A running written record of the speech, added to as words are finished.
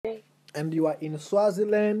And you are in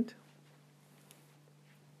Swaziland?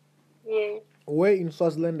 Yes. Where in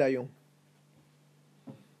Swaziland are you?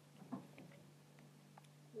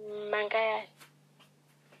 Mangaya.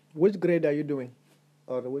 Which grade are you doing?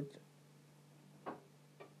 Or which?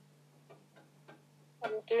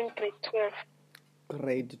 I'm doing grade 12.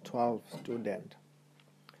 Grade 12 student.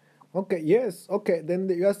 Okay, yes. Okay, then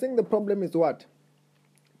you are saying the problem is what?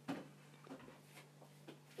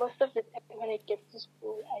 Most of the time when I get to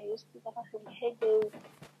school, I used to suffer from headaches.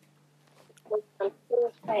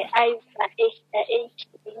 My eyes are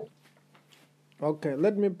aching. Okay,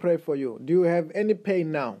 let me pray for you. Do you have any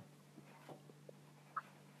pain now?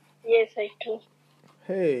 Yes, I do.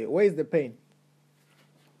 Hey, where is the pain?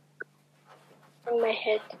 In my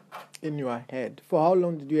head. In your head. For how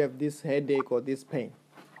long did you have this headache or this pain?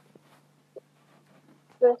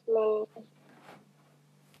 Since morning.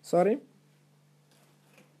 Sorry?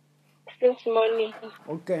 Since morning.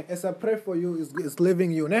 Okay, as I pray for you, it's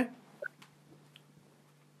leaving you, ne?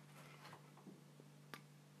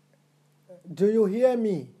 Do you hear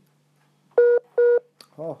me?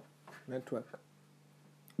 Oh, network.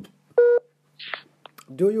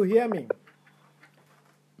 Do you hear me?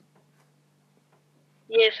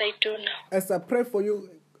 Yes, I do now. As I pray for you,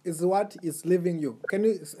 is what is leaving you. Can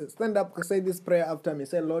you stand up and say this prayer after me?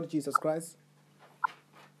 Say, Lord Jesus Christ.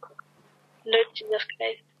 Lord Jesus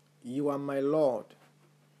Christ. You are my Lord.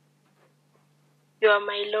 You are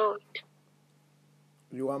my Lord.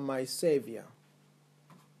 You are my Savior.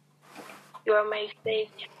 You are my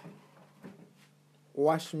Savior.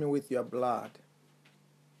 Wash me with your blood.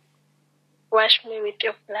 Wash me with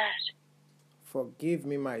your blood. Forgive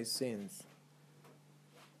me my sins.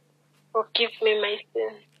 Forgive me my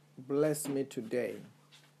sins. Bless me today.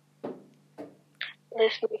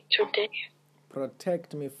 Bless me today.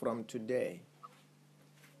 Protect me from today.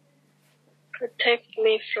 Protect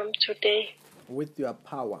me from today. With your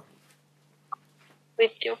power.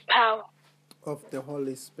 With your power. Of the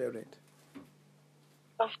Holy Spirit.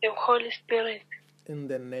 Of the Holy Spirit. In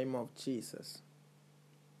the name of Jesus.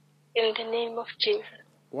 In the name of Jesus.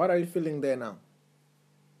 What are you feeling there now?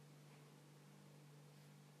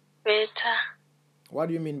 Better. What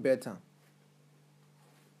do you mean better?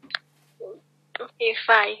 Okay,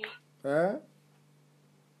 fine. Huh?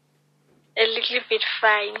 A little bit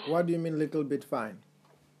fine. What do you mean little bit fine?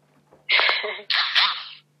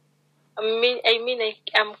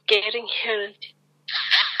 I'm getting healed.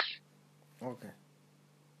 Okay.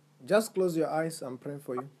 Just close your eyes. I'm praying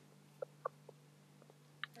for you.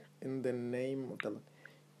 In the name of the Lord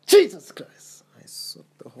Jesus Christ. I soak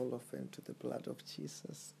the whole of it into the blood of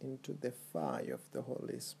Jesus, into the fire of the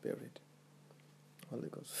Holy Spirit. Holy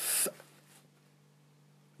Ghost.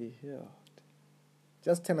 Be healed.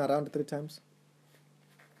 Just turn around 3 times.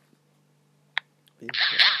 Be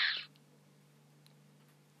healed.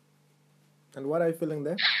 And what are you feeling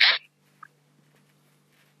there?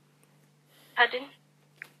 Pardon?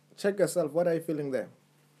 Check yourself. What are you feeling there?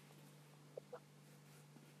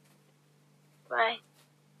 Why?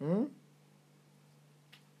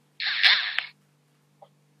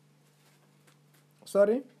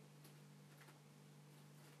 Sorry?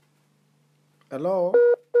 Hello?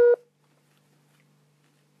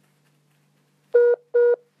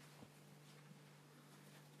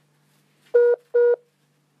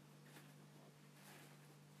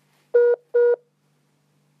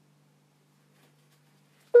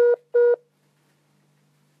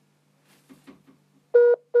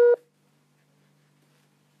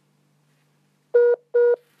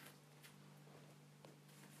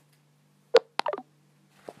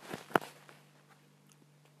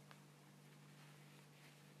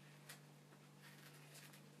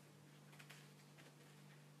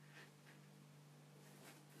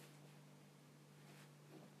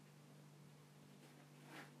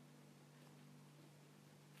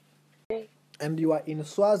 And you are in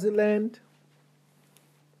Swaziland?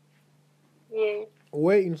 Yes.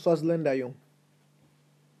 Where in Swaziland are you?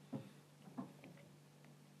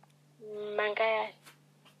 Mangaya.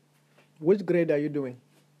 Which grade are you doing?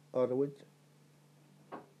 Or which?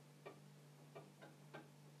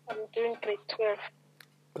 I'm doing grade 12.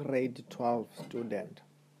 Grade 12 student.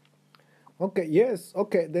 Okay, yes.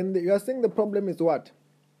 Okay, then you are saying the problem is what?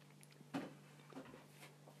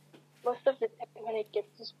 Most of the time when I get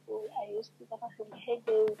to school, I used to suffer from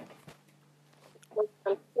headaches.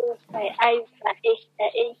 My eyes are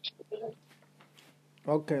aching.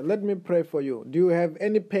 Okay, let me pray for you. Do you have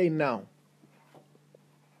any pain now?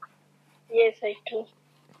 Yes, I do.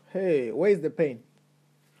 Hey, where is the pain?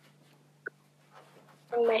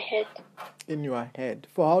 In my head. In your head.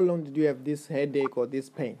 For how long did you have this headache or this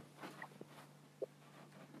pain?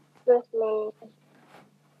 Since morning.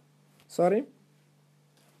 Sorry?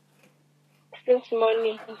 Since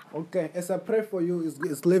morning. Okay, as I pray for you,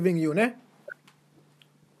 it's leaving you, ne?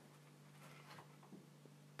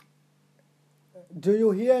 Do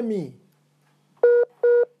you hear me?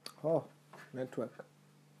 Oh, network.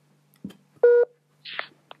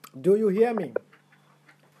 Do you hear me?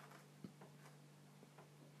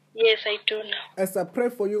 Yes, I do now. As I pray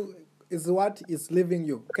for you, is what is leaving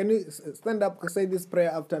you. Can you stand up and say this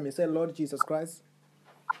prayer after me? Say, Lord Jesus Christ,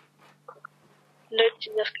 Lord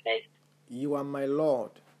Jesus Christ, you are my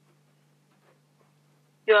Lord.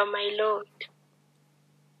 you are my Lord.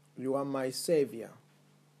 You are my Savior.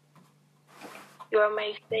 You are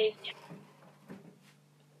my Savior.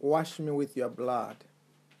 Wash me with your blood.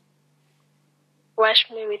 Wash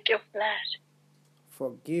me with your blood.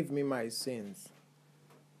 Forgive me my sins.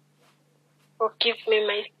 Forgive me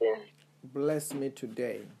my sins. Bless me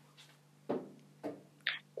today.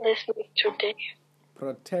 Bless me today.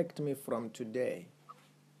 Protect me from today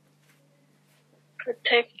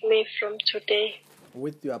Protect me from today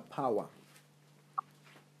with your power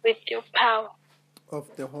with your power of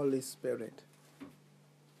the Holy Spirit.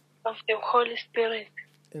 of the Holy Spirit.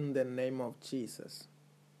 In the name of Jesus.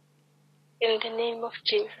 In the name of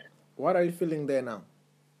Jesus. What are you feeling there now?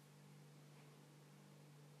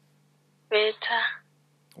 Better.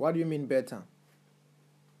 What do you mean better?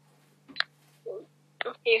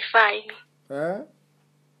 Okay, fine. Huh?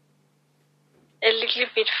 A little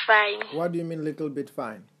bit fine. What do you mean little bit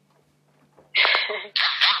fine?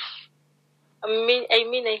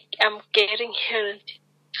 I'm getting healed.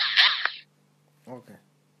 Okay.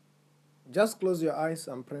 Just close your eyes.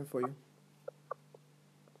 I'm praying for you.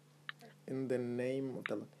 In the name of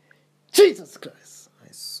the Lord Jesus Christ,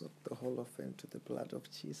 I soak the whole of it into the blood of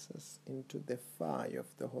Jesus, into the fire of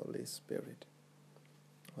the Holy Spirit.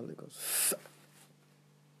 Holy Ghost,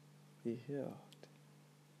 be healed.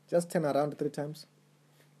 Just turn around 3 times.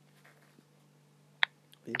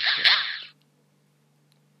 Be healed.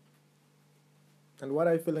 And what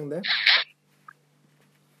are you feeling there?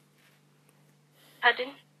 Pardon?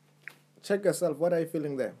 Check yourself. What are you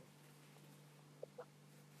feeling there?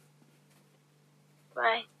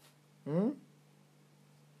 Why?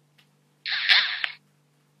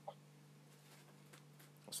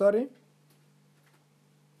 Sorry?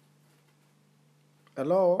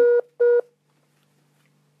 Hello?